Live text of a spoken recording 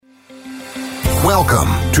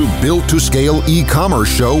Welcome to Built to Scale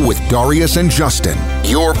e-commerce show with Darius and Justin,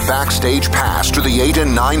 your backstage pass to the 8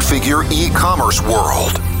 and 9-figure e-commerce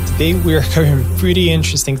world. Today we're covering a pretty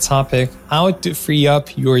interesting topic, how to free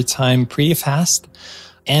up your time pretty fast.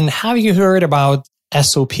 And have you heard about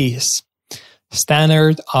SOPs,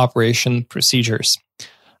 Standard Operation Procedures?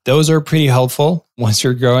 Those are pretty helpful once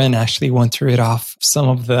you're growing and actually want to rid off some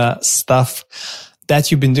of the stuff that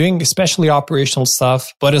you've been doing, especially operational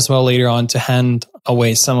stuff, but as well later on to hand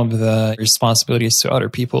away some of the responsibilities to other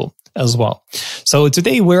people as well. So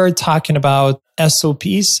today we're talking about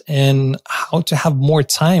SOPs and how to have more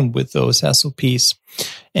time with those SOPs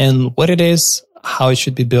and what it is, how it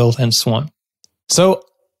should be built, and so on. So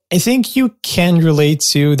I think you can relate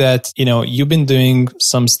to that, you've been doing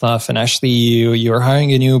some stuff and actually you're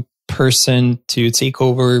hiring a new person to take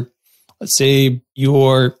over, let's say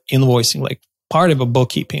you're invoicing, like part of a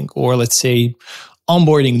bookkeeping, or let's say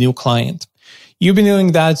onboarding new client. You've been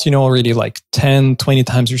doing that, already like 10, 20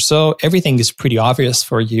 times or so. Everything is pretty obvious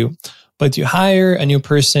for you, but you hire a new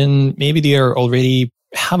person. Maybe they are already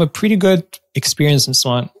have a pretty good experience and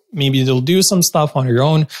so on. Maybe they'll do some stuff on your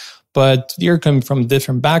own, but you're coming from a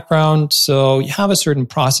different background. So you have a certain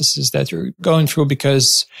processes that you're going through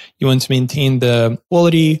because you want to maintain the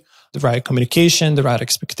quality, the right communication, the right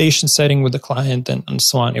expectation setting with the client, and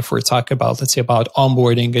so on. If we're talking about, let's say, about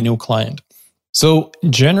onboarding a new client. So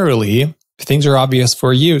generally, things are obvious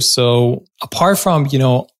for you. So apart from,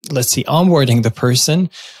 let's say onboarding the person,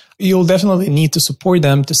 you'll definitely need to support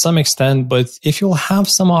them to some extent. But if you'll have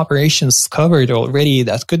some operations covered already,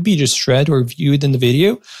 that could be just read or viewed in the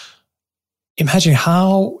video. Imagine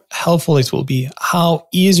how helpful it will be, how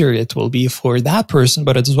easier it will be for that person,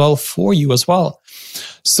 but as well for you as well.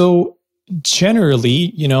 So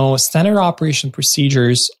generally, standard operation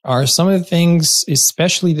procedures are some of the things,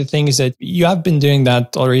 especially the things that you have been doing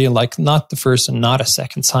that already, like not the first and not a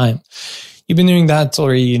second time. You've been doing that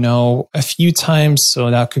already, a few times.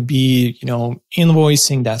 So that could be,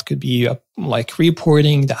 invoicing, that could be like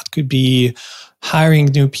reporting, that could be hiring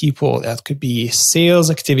new people, that could be sales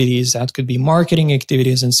activities, that could be marketing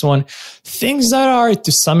activities, and so on. Things that are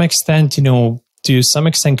to some extent,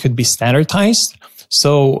 could be standardized.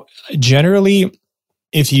 So generally,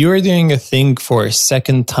 if you're doing a thing for a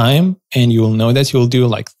second time and you will know that you'll do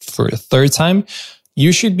like for a third time,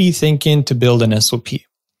 you should be thinking to build an SOP.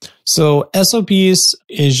 So SOPs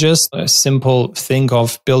is just a simple thing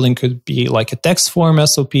of building, could be like a text form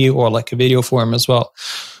SOP or like a video form as well.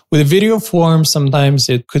 With a video form, sometimes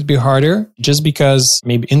it could be harder just because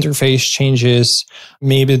maybe interface changes,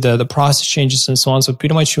 maybe the process changes and so on. So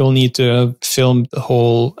pretty much you'll need to film the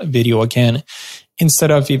whole video again.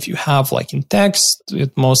 Instead of if you have like in text,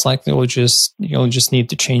 it most likely you'll just need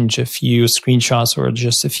to change a few screenshots or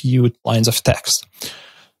just a few lines of text.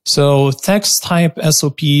 So text type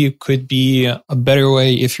SOP could be a better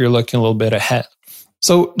way if you're looking a little bit ahead.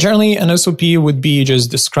 So generally an SOP would be just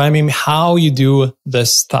describing how you do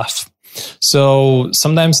this stuff. So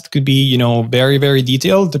sometimes it could be, very, very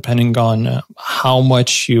detailed depending on how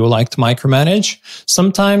much you like to micromanage.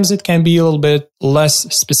 Sometimes it can be a little bit less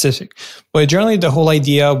specific, but generally the whole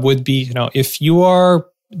idea would be, if you are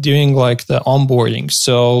doing like the onboarding.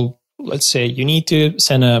 So let's say you need to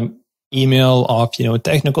send an email of,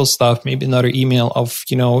 technical stuff, maybe another email of,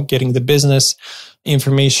 getting the business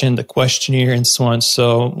information, the questionnaire, and so on.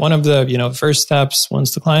 So one of the, first steps,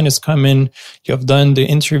 once the client has come in, you have done the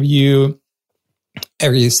interview,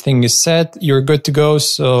 everything is set, you're good to go.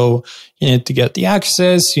 So you need to get the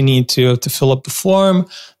access, you need to fill up the form,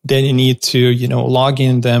 then you need to, log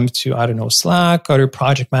in them to, Slack, other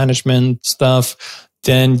project management stuff.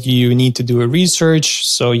 Then you need to do a research.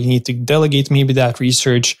 So you need to delegate maybe that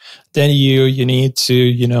research. Then you need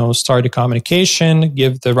to, start a communication,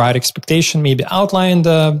 give the right expectation, maybe outline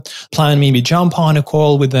the plan, maybe jump on a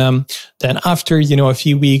call with them. Then after, a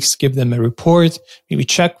few weeks, give them a report, maybe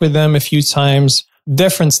check with them a few times.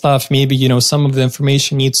 Different stuff. Maybe, some of the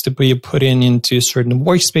information needs to be put into a certain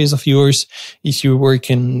workspace of yours. If you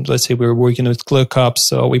work in, let's say we're working with ClickUp,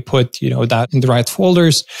 so we put, that in the right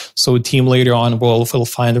folders. So a team later on will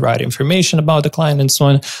find the right information about the client and so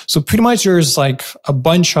on. So pretty much there's like a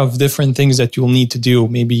bunch of different things that you'll need to do.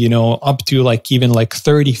 Maybe, up to like even like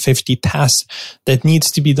 30, 50 tasks that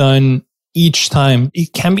needs to be done each time.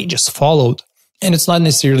 It can be just followed. And it's not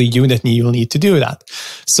necessarily you that you'll need to do that.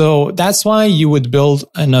 So that's why you would build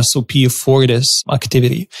an SOP for this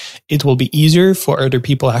activity. It will be easier for other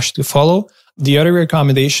people actually to follow. The other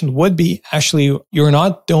recommendation would be actually, you're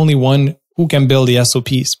not the only one who can build the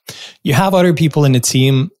SOPs. You have other people in the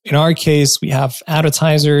team. In our case, we have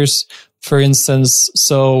advertisers, For instance,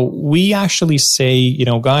 so we actually say,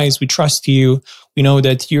 guys, we trust you. We know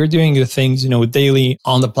that you're doing the things, daily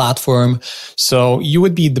on the platform. So you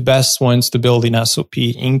would be the best ones to build an SOP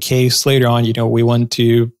in case later on, we want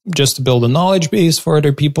to just build a knowledge base for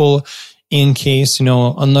other people. In case,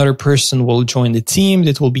 another person will join the team,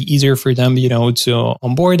 that will be easier for them, to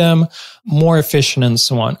onboard them, more efficient and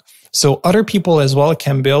so on. So other people as well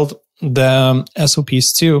can build the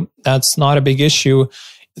SOPs too. That's not a big issue.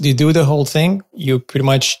 You do the whole thing. You pretty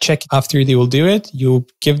much check after they will do it. You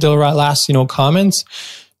give the last, comments.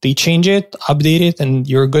 They change it, update it, and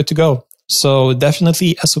you're good to go. So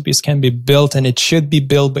definitely SOPs can be built, and it should be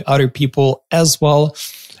built by other people as well.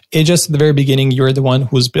 It's just at the very beginning, you're the one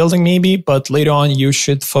who's building maybe, but later on, you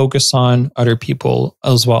should focus on other people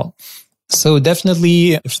as well. So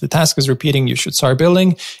definitely, if the task is repeating, you should start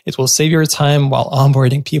building. It will save your time while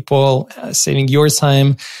onboarding people, saving your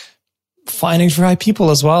time, finding the right people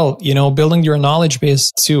as well, building your knowledge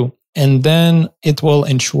base too. And then it will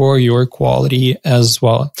ensure your quality as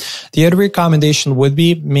well. The other recommendation would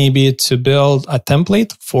be maybe to build a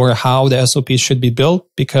template for how the SOP should be built,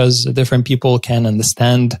 because different people can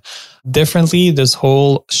understand differently this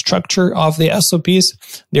whole structure of the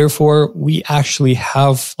SOPs. Therefore, we actually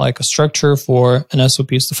have like a structure for an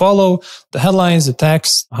SOPs to follow, the headlines, the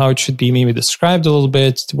text, how it should be maybe described a little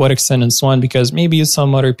bit, to what extent and so on, because maybe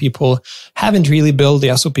some other people haven't really built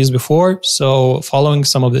the SOPs before. So following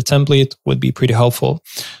some of the template would be pretty helpful.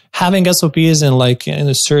 Having SOPs in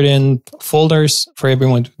a certain folders for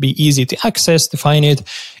everyone to be easy to access, to find it,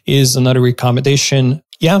 is another recommendation.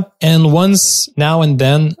 Yeah. And once now and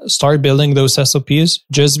then start building those SOPs,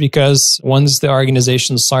 just because once the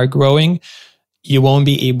organizations start growing, you won't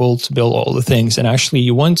be able to build all the things. And actually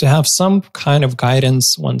you want to have some kind of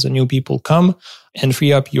guidance once the new people come, and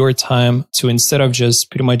free up your time to, instead of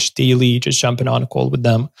just pretty much daily, just jumping on a call with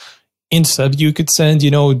them. Instead, you could send,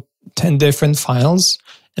 10 different files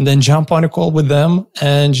and then jump on a call with them.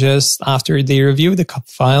 And just after they review the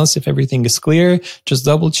files, if everything is clear, just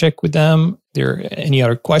double check with them. If there are any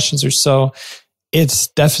other questions or so. It's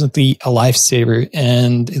definitely a lifesaver,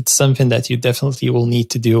 and it's something that you definitely will need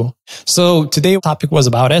to do. So today's topic was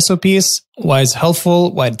about SOPs, why it's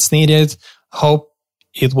helpful, why it's needed. Hope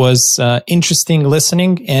it was interesting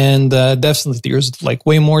listening, and definitely there's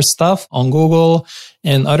way more stuff on Google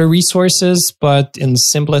and other resources, but in the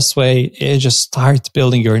simplest way, just start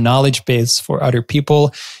building your knowledge base for other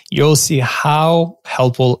people. You'll see how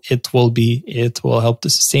helpful it will be. It will help to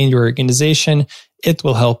sustain your organization. It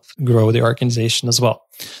will help grow the organization as well.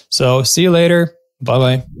 So see you later.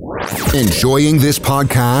 Bye-bye. Enjoying this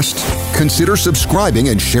podcast? Consider subscribing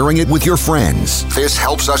and sharing it with your friends. This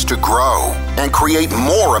helps us to grow and create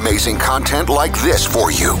more amazing content like this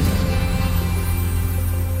for you.